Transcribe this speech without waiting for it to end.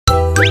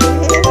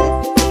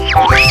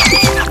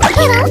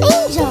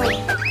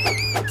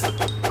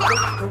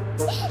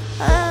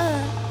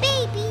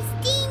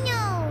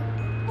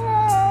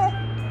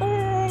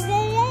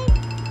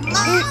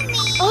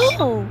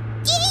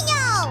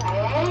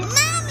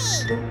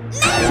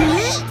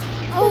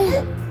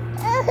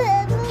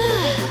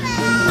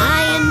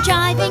I am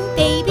driving,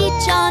 baby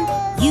John.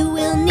 You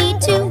will need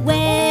to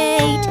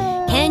wait.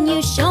 Can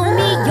you show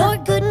me your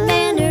good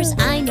manners?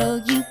 I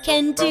know you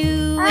can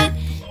do it.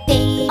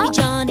 Baby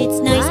John, it's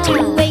nice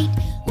to wait.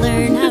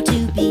 Learn how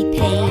to be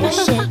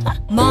patient.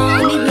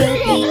 Mommy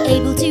will be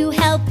able to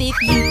help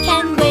if you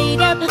can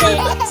wait a bit.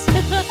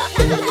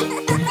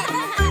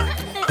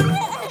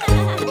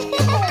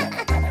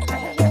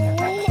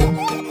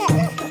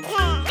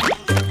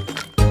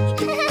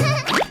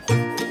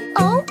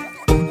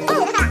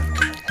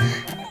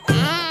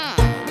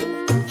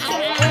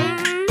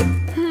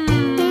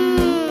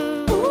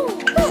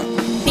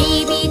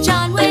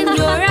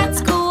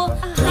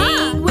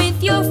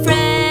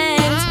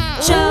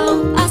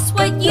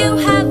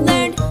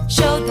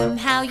 Show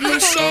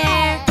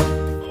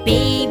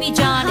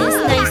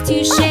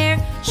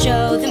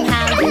them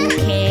how you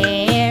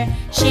care.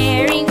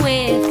 Sharing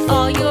with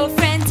all your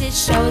friends, it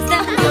shows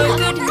them your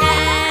good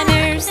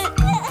manners.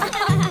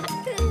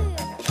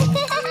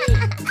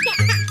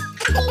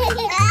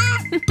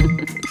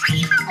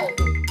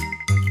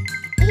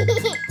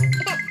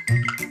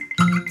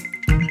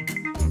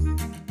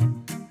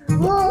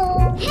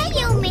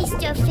 Hello,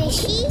 Mr.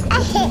 Fishy.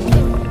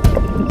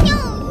 No,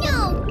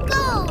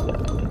 go.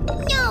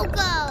 No,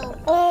 go.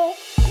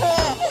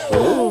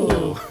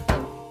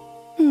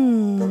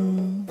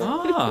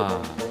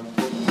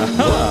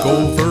 Look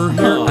over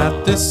here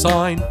at this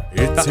sign,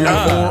 it's here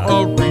for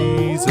a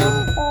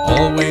reason.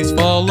 Always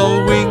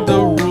following the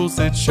rules,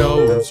 it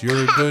shows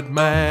your good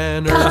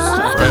manners.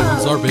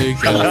 Friends are big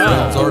and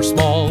friends are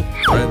small,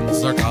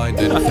 friends are kind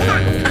and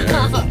fair.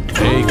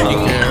 Taking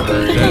care of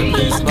them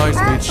is nice,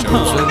 it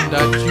shows them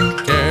that you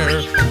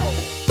care.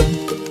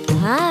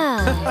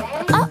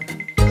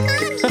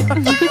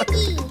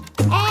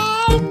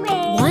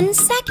 Mommy, 1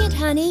 second,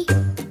 honey.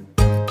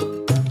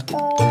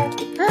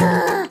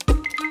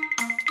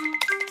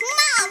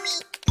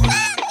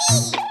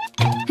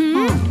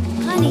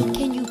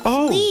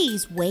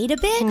 Please wait a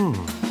bit.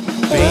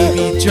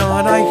 Baby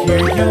John, I hear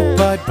you,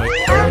 but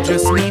you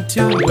just need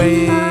to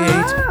wait.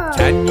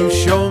 Can you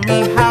show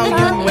me how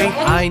you wait?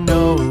 I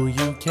know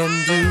you can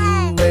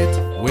do it.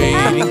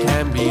 Waiting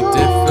can be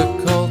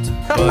difficult,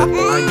 but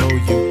I know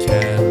you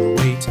can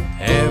wait.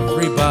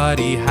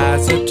 Everybody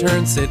has a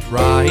turn, sit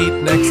right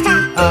next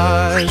to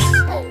us.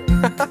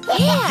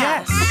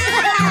 Yes!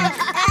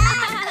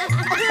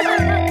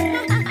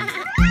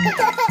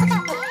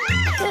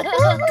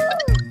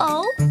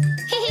 Oh?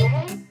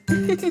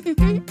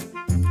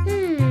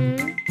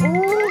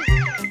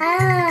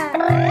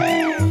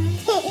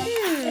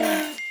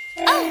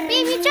 Oh,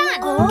 Baby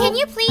John, can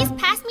you please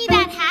pass me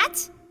that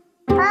hat?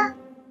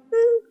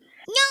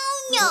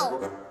 No,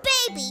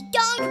 Baby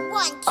don't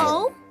want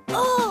to.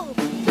 Oh,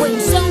 when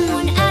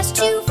someone asks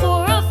you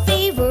for a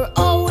favor,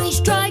 always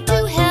try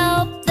to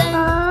help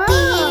them.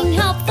 Being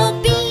helpful,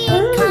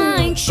 being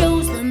kind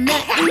shows them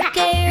that you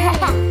care.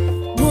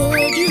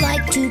 Would you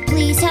like to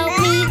please help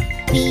me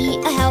be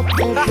a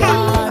helpful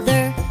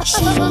brother?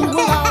 She will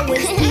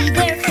always be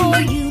there for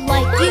you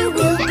like you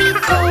will be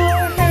for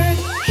her.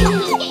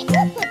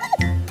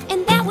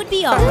 And that would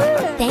be all.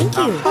 Thank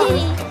you.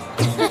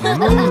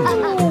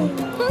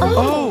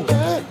 Oh!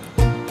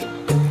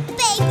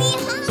 Baby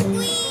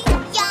hungry.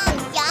 Yum,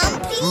 yum,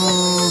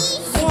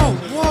 please. Whoa!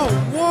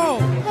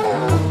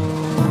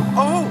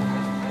 Oh!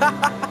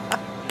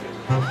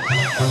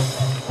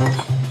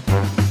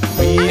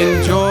 We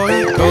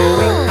enjoy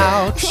going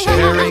out,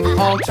 sharing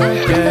all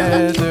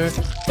together.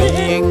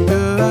 Being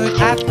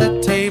good at the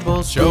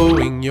table,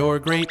 showing your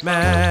great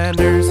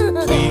manners.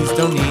 Please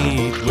don't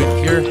eat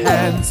with your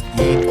hands,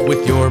 eat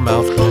with your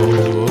mouth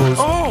closed.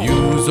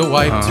 Use a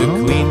wipe to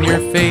clean your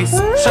face,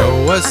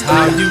 show us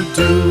how you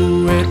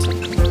do it.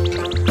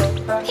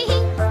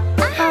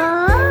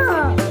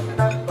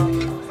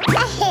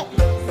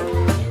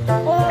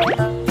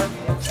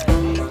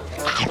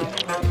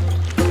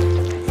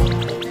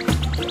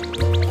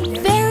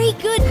 Very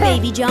good,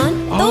 Baby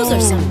John. Those are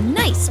some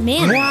nice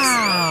manners.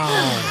 Wow!